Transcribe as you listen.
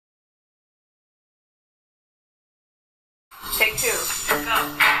Take two.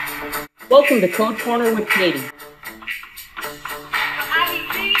 Go. Welcome to Code Corner with Katie.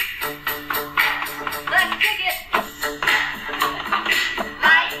 IDC. Let's kick it.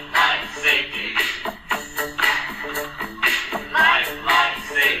 Life safety. Life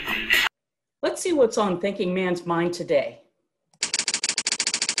safety. Let's see what's on Thinking Man's mind today.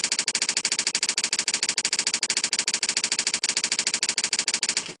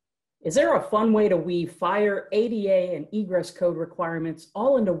 Is there a fun way to weave fire, ADA, and egress code requirements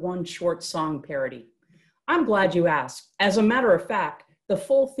all into one short song parody? I'm glad you asked. As a matter of fact, the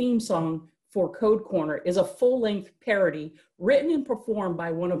full theme song for Code Corner is a full-length parody written and performed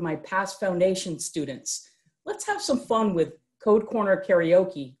by one of my past foundation students. Let's have some fun with Code Corner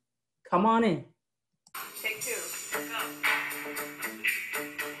Karaoke. Come on in. Take two. Go.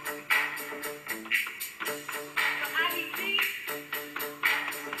 IDC.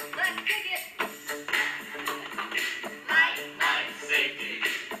 Let's kick it. Life safety.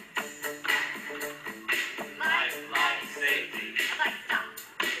 Life safety. I'd like to stop,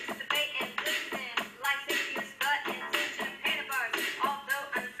 participate, and listen. Life safety is the intention. Pain of ours, although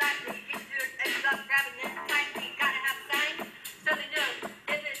unsightly. Get your eggs up, grabbing it tightly. Gotta have a sign, so they know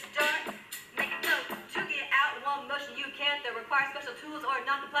if it's dark. Make it float to get out in one motion. You can't. That requires special tools or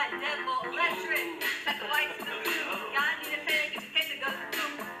non-compliant devil electric. Check the whites and the blue. Gotta need a fake in case it goes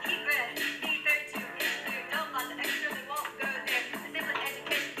boom. Keep red. E32 is through. Don't let the extra they won't go there. Disable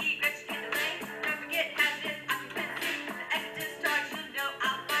education. Egress you can't delay. Don't forget hazardous occupancy. The exit discharge you know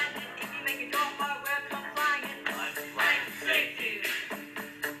I'll find it. If you make your door hardware compliant. Life safety.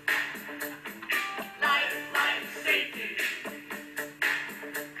 Life safety.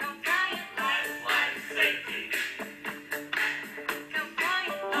 Compliant. Life safety.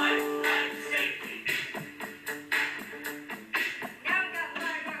 Compliant. Life safety. Now we got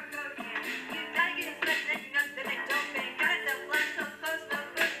fire code here. You gotta get inspected and you know that they don't bang. Gotta double blood so close, no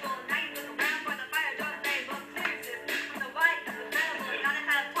pushable. Now you look around for the fire door label. Clearances from the white to the metal. Gotta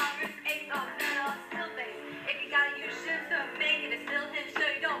have tolerance, 8 on metal, still base. If you gotta use shims to make it, it's still him, so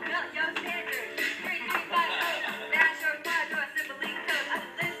you don't melt your standard. 3350, that's your fire door, simply code.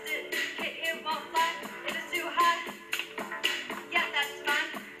 Unlisted, hit it won't fly. If it's too hot, yeah, that's fine.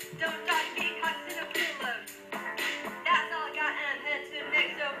 Don't dodge me, cause it's in a preload. That's all I got, and I'm headed to the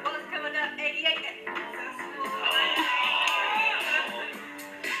next. So, bullets coming up, 88.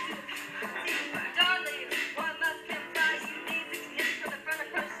 Darling, one must comply. You need 6 hits from the front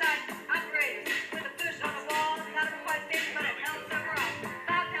approach side. Operators, with a push on the wall. Not a required space, but an L overall.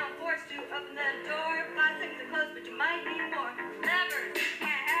 5-pound force to open the door. 5 seconds to close, but you might need more. Levers,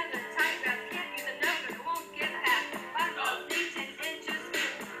 can't have the tight wraps. Can't use a number, it won't get past. 5 balls, 10 inches.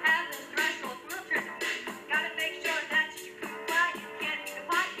 Have this threshold, real tricky. Gotta make sure that you comply. You can't be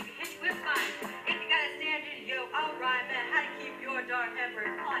compliant, you can hit with fine. If you got a standard, yo, alright, man. How to keep your door ever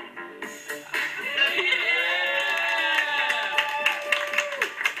quiet.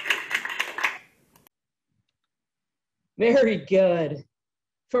 Very good.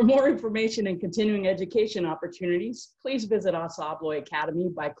 For more information and continuing education opportunities, please visit Asa Abloy Academy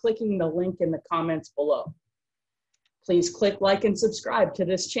by clicking the link in the comments below. Please click like and subscribe to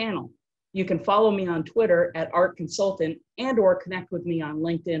this channel. You can follow me on Twitter at Art Consultant and/or connect with me on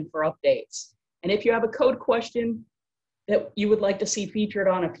LinkedIn for updates. And if you have a code question that you would like to see featured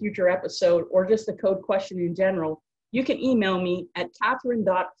on a future episode or just a code question in general, you can email me at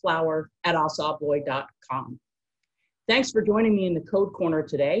catherine.flower@asaabloy.com. Thanks for joining me in the Code Corner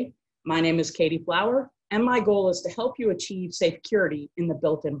today. My name is Katie Flower, and my goal is to help you achieve security in the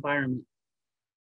built environment.